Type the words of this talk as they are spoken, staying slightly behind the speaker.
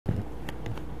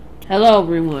Hello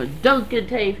everyone, Duncan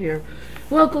Tave here.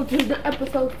 Welcome to the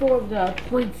episode 4 of the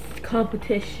points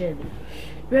competition.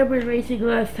 Remember in racing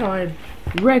last time,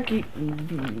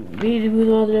 meeting with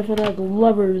all the different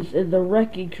lovers in the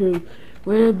wrecking crew.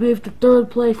 When I moved to 3rd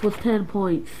place was 10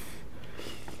 points.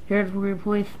 Here's my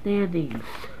point standings.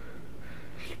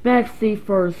 Maxi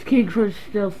first, King Crunch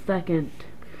still second.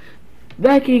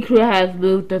 Wrecking crew has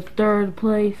moved to 3rd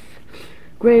place.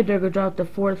 Gravedigger dropped to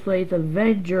 4th place.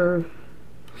 Avenger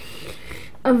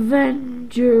and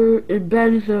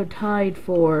Benzo are tied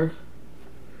for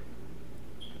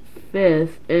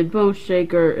 5th, and Bone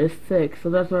Shaker is 6th, so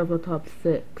that's why I'm on top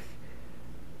 6.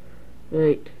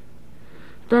 Right.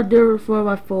 Thunder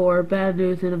 4x4, Bad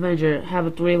News, and Avenger have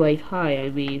a 3-way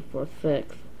tie, for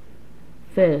 6th.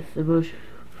 5th, Emotion.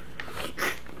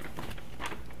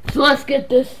 So let's get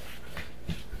this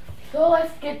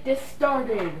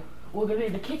started. We're gonna be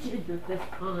in the kitchen at this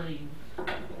time.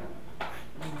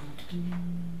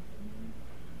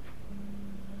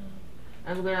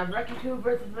 And we're gonna have Wrecking Crew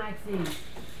versus Maxi.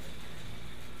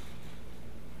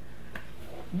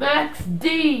 Max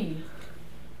D!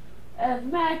 As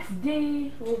Max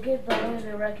D will get the win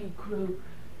in Wrecking Crew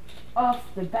off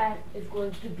the bat is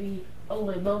going to be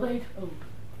eliminated. Oh,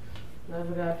 now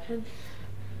we got a pin.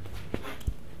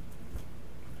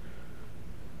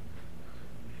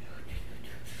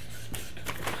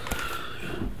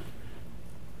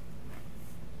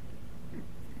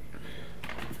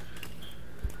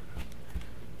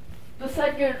 The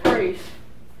second race,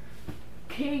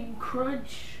 King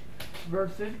Crunch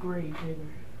versus Gravedigger.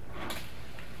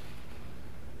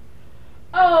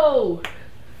 Oh,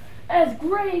 as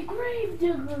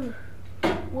Gravedigger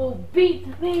will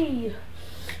beat me.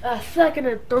 Second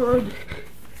and third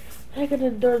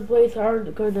place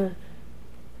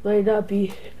might not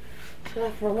be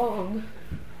set for long.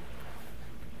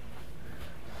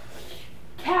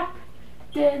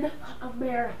 Captain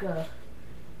America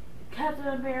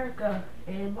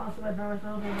and Monster Much North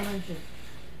Elimination.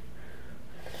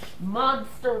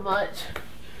 Monster Much.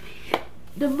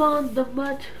 The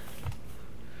Much.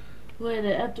 Wait,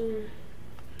 after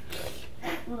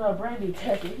brand new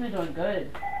tech, he's been doing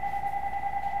good.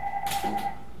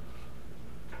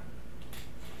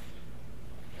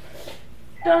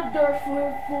 Thunder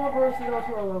 4 versus El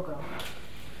Toro Loco.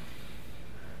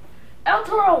 El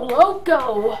Toro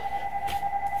Loco!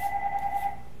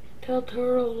 El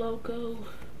Toro Loco.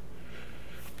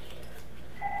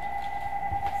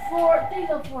 These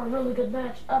are 4 really good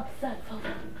match upsets.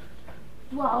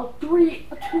 Wow, 2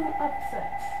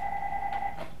 upsets.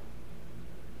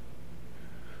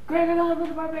 Great another with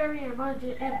the Barbarian, Jim Brody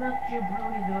going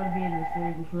to be in this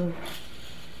thing.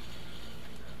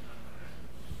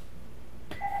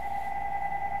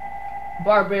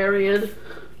 Barbarian.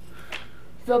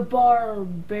 The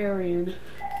Barbarian.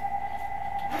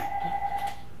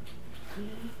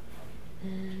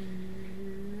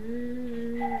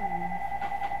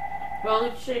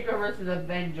 Bone Shaker versus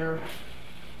Avenger.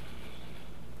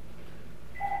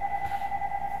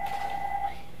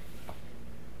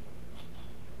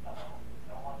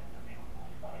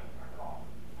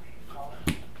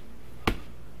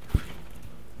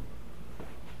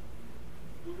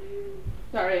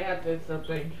 Sorry, I had to do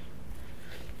something.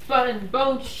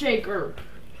 Bone Shaker.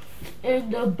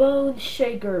 And the Bone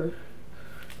Shaker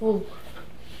will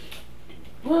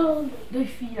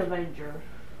defeat Avenger.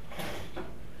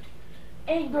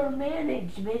 Anger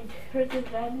management versus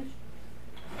Avenger.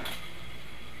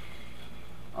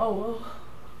 Oh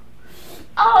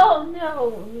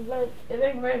no! But I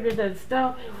think Avenger didn't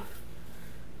stop him.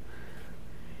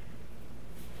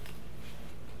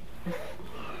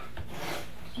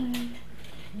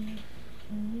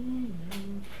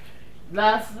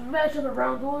 Last match of the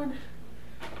round 1,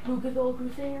 Lucas Old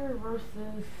Crusader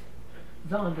versus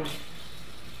Zombie.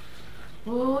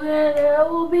 Oh, yeah, that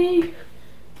will be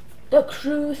the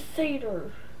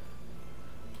Crusader.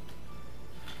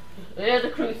 Yeah, the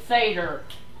Crusader.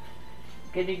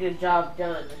 Getting the job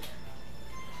done.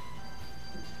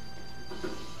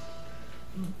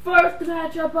 First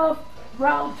matchup of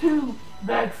round 2,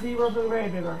 Maxi versus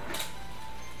Gravedigger.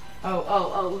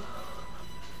 Oh.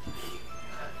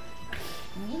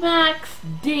 Max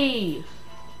D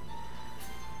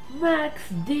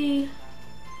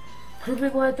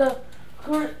proving like the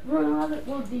current runner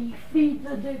will defeat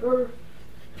the Digger.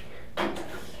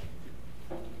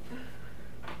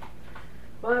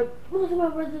 But most of my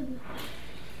brothers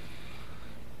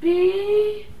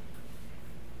B.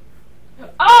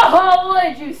 Oh,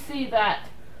 did you see that?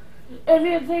 If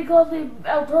you think of the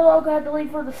El Toro got the lead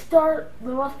from the start,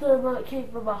 the rest of them came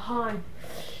from behind.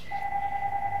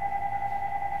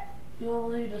 You'll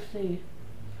need to see.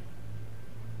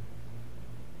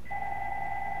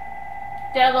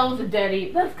 That lone's a dead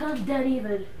even. That's kind of dead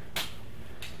even.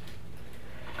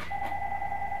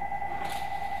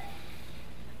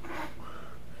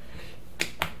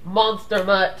 Monster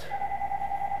Mutt.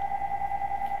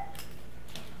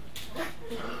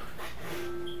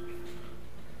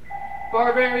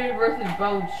 Barbarian versus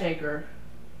Bone Shaker.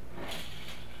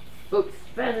 Oops,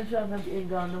 Spanish of them being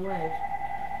gone away.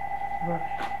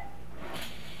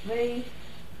 Me.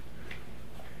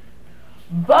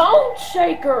 Bone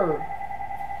Shaker!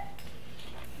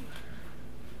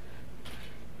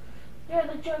 Yeah,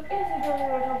 the joke isn't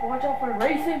going to watch out for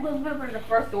racing. Remember the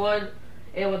first one,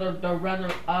 it was the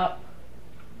runner up.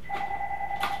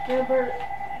 Remember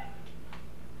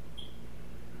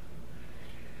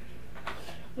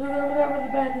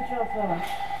the bandage outside.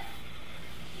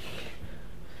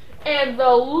 And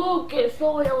the Lucas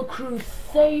Oil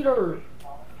Crusader.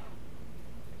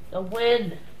 The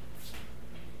win.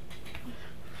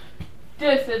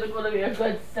 This is going to be a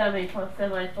good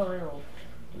semi-final.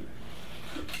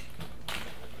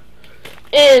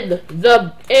 In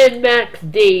Max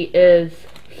D is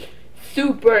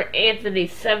Super Anthony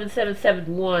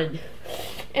 7771.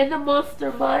 And the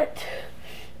Monster Mutt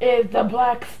is the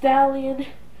Black Stallion.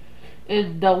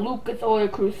 And the Lucas Oil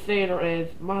Crusader is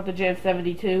Monster Jam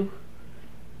 72.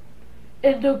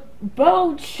 And the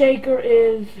Bone Shaker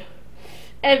is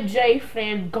MJ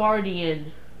Fan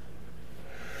Guardian.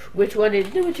 Which one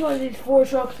of these four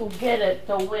trucks will get it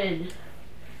to win?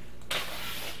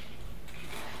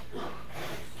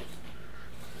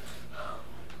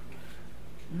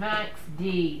 Max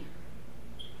D.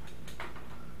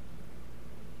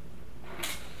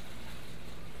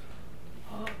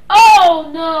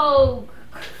 Oh no!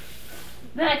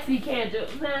 Maxie can't do it.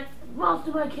 Most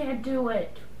of I can't do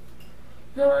it.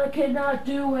 No, I cannot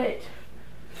do it.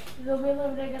 They'll be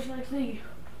eliminated against Maxie.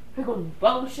 Here goes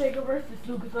Bone Shaker versus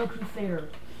Lucas Oil Crusader.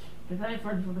 The ninth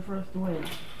friend for the first to win.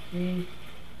 The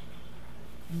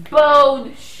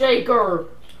Bone Shaker.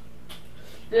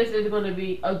 This is going to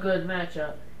be a good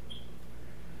matchup.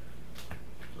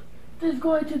 This is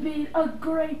going to be a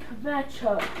great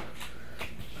matchup.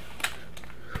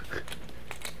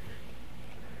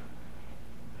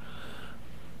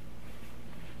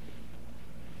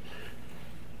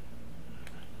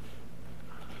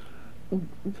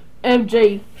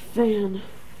 MJ Fan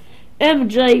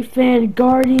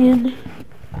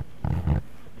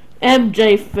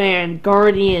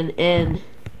Guardian and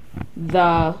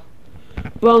the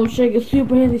Bone Shaker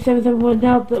Super Handy 771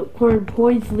 now the current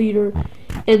points leader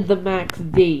in the Max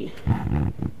D.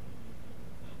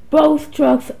 Both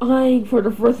trucks eyeing for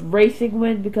the first racing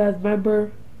win because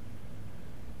remember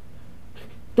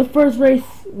the first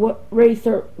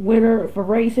racer winner for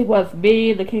racing was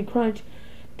me and the King Crunch.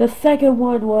 The second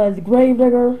one was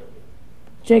Gravedigger,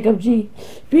 Jacob G.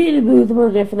 Being the moves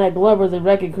among the Infinite Lovers and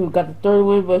Wrecking Crew got the third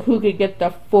win, but who could get the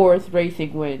fourth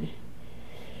racing win?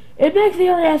 It makes the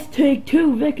only has to take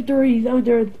 2 victories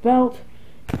under its belt,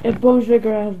 and Bone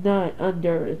Shaker has none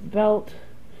under its belt,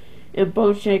 and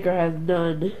Bone Shaker has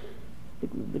none.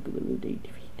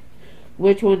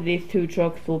 Which one of these 2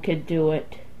 trucks can do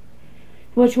it?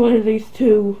 Which one of these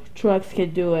 2 trucks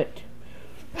can do it?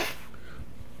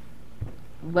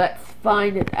 Let's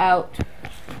find it out.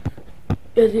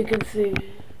 As you can see.